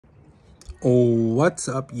Oh, what's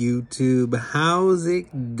up, YouTube? How's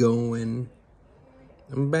it going?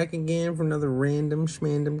 I'm back again for another random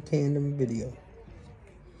schmandom tandem video.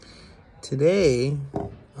 Today,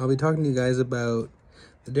 I'll be talking to you guys about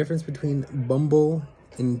the difference between Bumble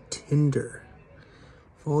and Tinder.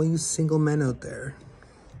 For all you single men out there,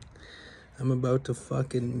 I'm about to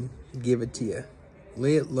fucking give it to you.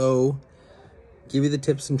 Lay it low, give you the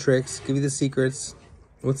tips and tricks, give you the secrets.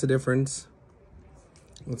 What's the difference?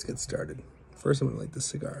 Let's get started. First, I'm gonna light this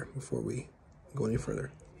cigar before we go any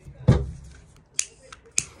further.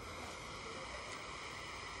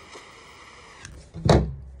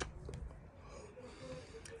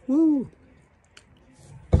 Woo!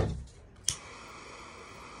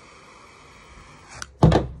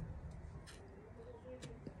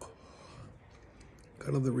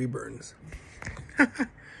 Got all the reburns.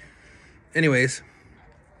 Anyways.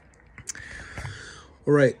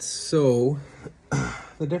 All right, so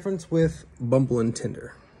the difference with Bumble and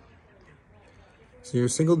Tinder. So you're a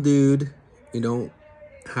single dude, you don't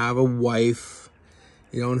have a wife,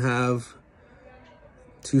 you don't have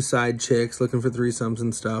two side chicks looking for threesomes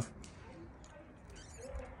and stuff.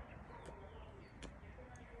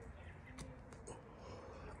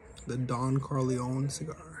 The Don Corleone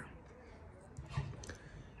cigar.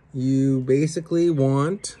 You basically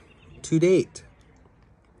want to date,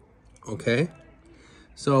 okay?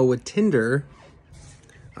 So with Tinder,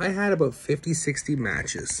 I had about 50, 60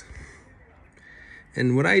 matches.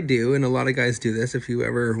 And what I do, and a lot of guys do this if you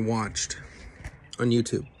ever watched on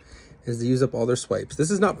YouTube, is to use up all their swipes. This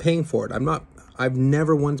is not paying for it. I've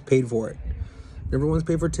never once paid for it. Never once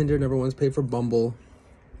paid for Tinder, never once paid for Bumble.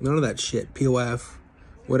 None of that shit. POF,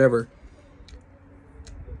 whatever.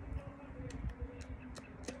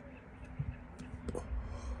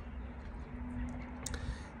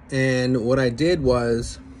 And what I did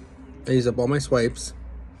was, I used up all my swipes,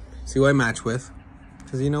 see who I match with.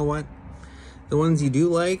 Because you know what? The ones you do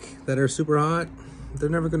like that are super hot, they're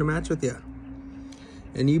never going to match with you.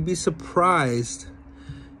 And you'd be surprised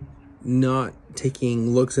not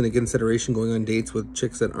taking looks into consideration going on dates with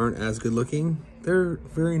chicks that aren't as good looking. They're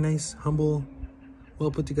very nice, humble,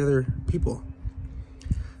 well put together people.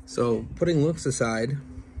 So putting looks aside,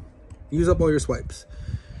 use up all your swipes.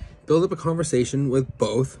 Build up a conversation with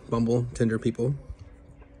both Bumble, Tinder people.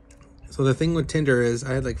 So the thing with Tinder is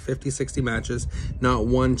I had like 50, 60 matches. Not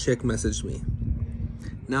one chick messaged me.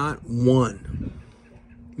 Not one.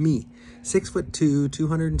 Me, 6'2",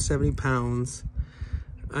 270 pounds.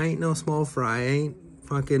 I ain't no small fry. I ain't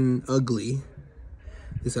fucking ugly.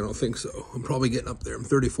 At least I don't think so. I'm probably getting up there. I'm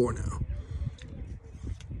 34 now.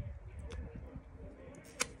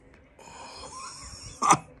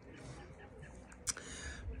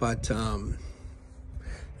 But the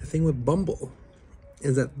thing with Bumble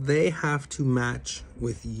is that they have to match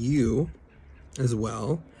with you as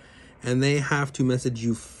well, and they have to message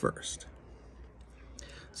you first.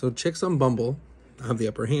 So chicks on Bumble have the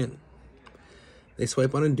upper hand. They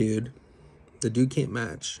swipe on a dude, the dude can't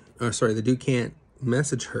the dude can't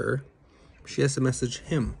message her, she has to message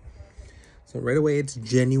him. So right away it's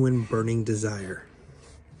genuine burning desire.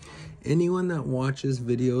 Anyone that watches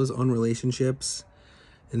videos on relationships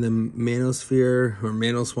in the manosphere, or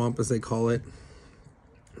manoswamp as they call it,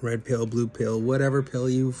 red pill, blue pill, whatever pill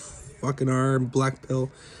you fucking are, black pill,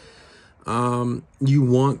 you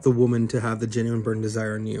want the woman to have the genuine burning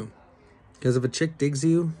desire in you. Because if a chick digs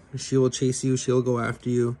you, she will chase you, she'll go after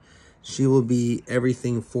you, she will be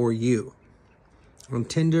everything for you. On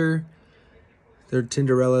Tinder, they're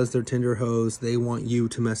Tinderellas, they're Tinder hoes, they want you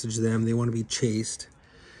to message them, they want to be chased.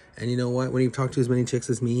 And you know what, when you talk to as many chicks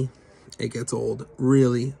as me, it gets old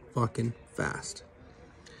really fucking fast.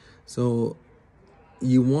 So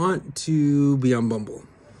you want to be on Bumble.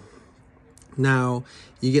 Now,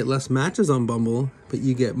 you get less matches on Bumble, but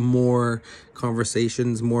you get more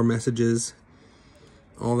conversations, more messages,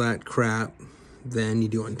 all that crap than you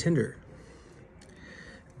do on Tinder.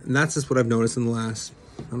 And that's just what I've noticed in the last,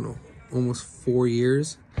 I don't know, almost 4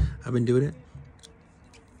 years I've been doing it.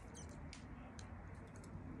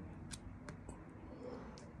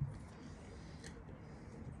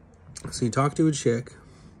 So you talk to a chick,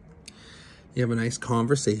 you have a nice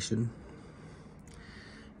conversation,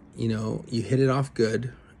 you know, you hit it off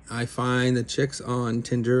good. I find the chicks on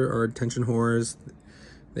Tinder are attention whores.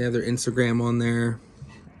 They have their Instagram on there.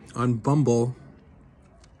 On Bumble,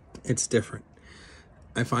 it's different.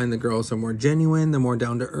 I find the girls are more genuine, they're more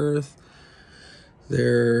down to earth,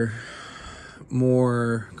 they're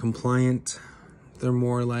more compliant, they're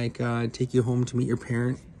more like take you home to meet your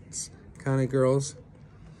parents kind of girls.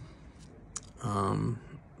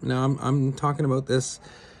 Now I'm talking about this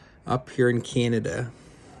up here in Canada.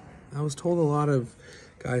 I was told a lot of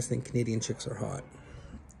guys think Canadian chicks are hot.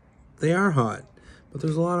 They are hot, but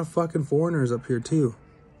there's a lot of fucking foreigners up here too.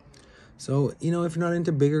 So, you know, if you're not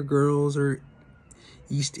into bigger girls or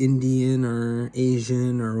East Indian or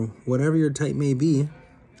Asian or whatever your type may be,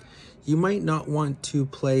 you might not want to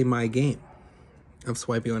play my game of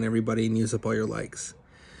swiping on everybody and use up all your likes.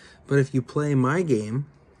 But if you play my game,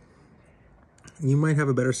 you might have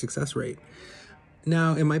a better success rate.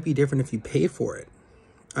 Now, it might be different if you pay for it.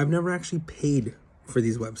 I've never actually paid for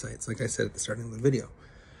these websites, like I said at the starting of the video.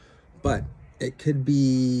 But it could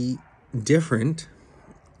be different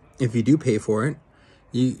if you do pay for it.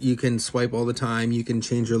 You can swipe all the time. You can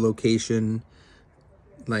change your location.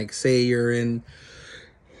 Like, say you're in,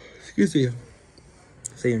 say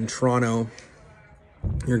you're in Toronto.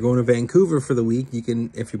 You're going to Vancouver for the week. You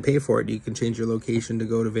can, if you pay for it, you can change your location to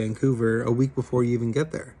go to Vancouver a week before you even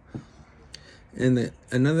get there. And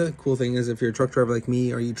another cool thing is, if you're a truck driver like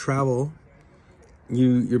me or you travel,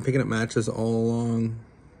 you're picking up matches all along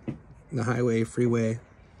the highway, freeway,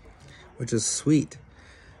 which is sweet.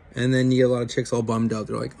 And then you get a lot of chicks all bummed out.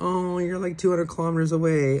 They're like, oh, you're like 200 kilometers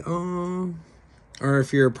away. Oh. Or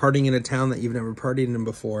if you're partying in a town that you've never partied in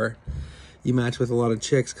before, you match with a lot of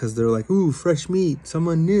chicks because they're like, ooh, fresh meat,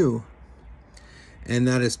 someone new. And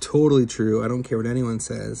that is totally true. I don't care what anyone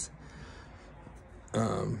says.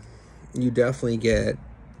 You definitely get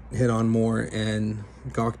hit on more and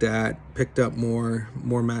gawked at, picked up more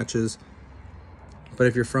matches. But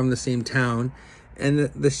if you're from the same town, and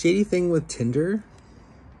the shady thing with Tinder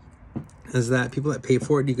is that people that pay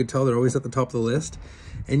for it, you could tell they're always at the top of the list.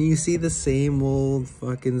 And you see the same old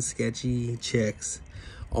fucking sketchy chicks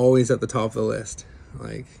always at the top of the list.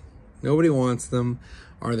 Like, nobody wants them,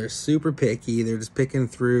 or they're super picky. They're just picking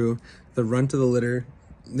through the runt of the litter.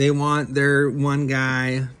 They want their one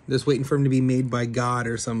guy, just waiting for him to be made by God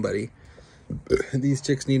or somebody. These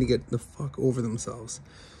chicks need to get the fuck over themselves.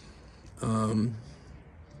 But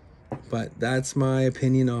that's my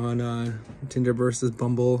opinion on Tinder versus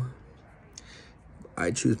Bumble.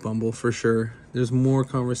 I choose Bumble for sure. There's more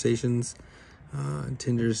conversations.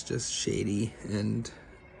 Tinder's just shady, and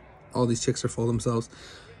all these chicks are full of themselves.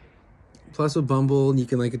 Plus with Bumble, you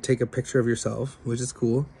can like take a picture of yourself, which is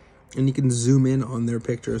cool. And you can zoom in on their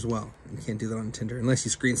picture as well. You can't do that on Tinder unless you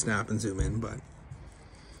screen snap and zoom in, but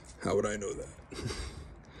how would I know that?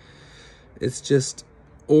 It's just,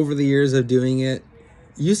 over the years of doing it,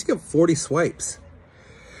 you used to get 40 swipes.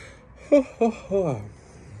 You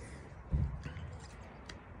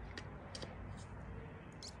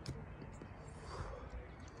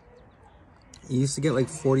used to get like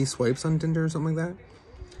 40 swipes on Tinder or something like that.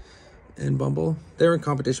 And Bumble, they're in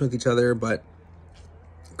competition with each other, but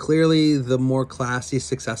clearly the more classy,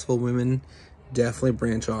 successful women definitely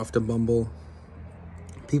branch off to Bumble.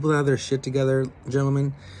 People that have their shit together,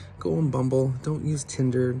 gentlemen, go on Bumble. Don't use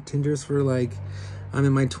Tinder. Tinder's for like, I'm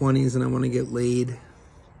in my 20s and I want to get laid.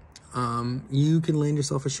 You can land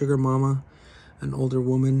yourself a sugar mama, an older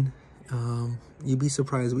woman. You'd be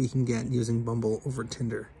surprised what you can get using Bumble over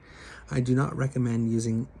Tinder. I do not recommend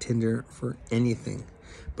using Tinder for anything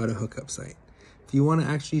but a hookup site. If you want to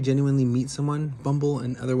actually genuinely meet someone, Bumble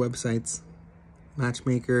and other websites,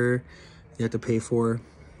 Matchmaker, you have to pay for,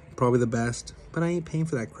 probably the best, but I ain't paying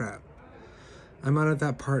for that crap. I'm not at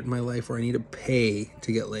that part in my life where I need to pay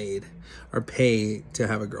to get laid or pay to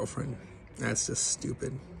have a girlfriend. That's just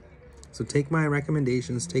stupid. So take my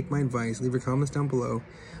recommendations, take my advice, leave your comments down below.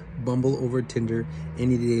 Bumble over Tinder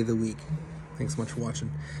any day of the week. Thanks so much for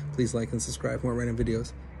watching. Please like and subscribe for more random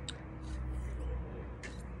videos.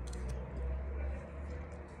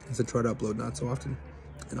 As I try to upload not so often,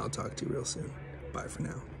 and I'll talk to you real soon. Bye for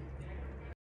now.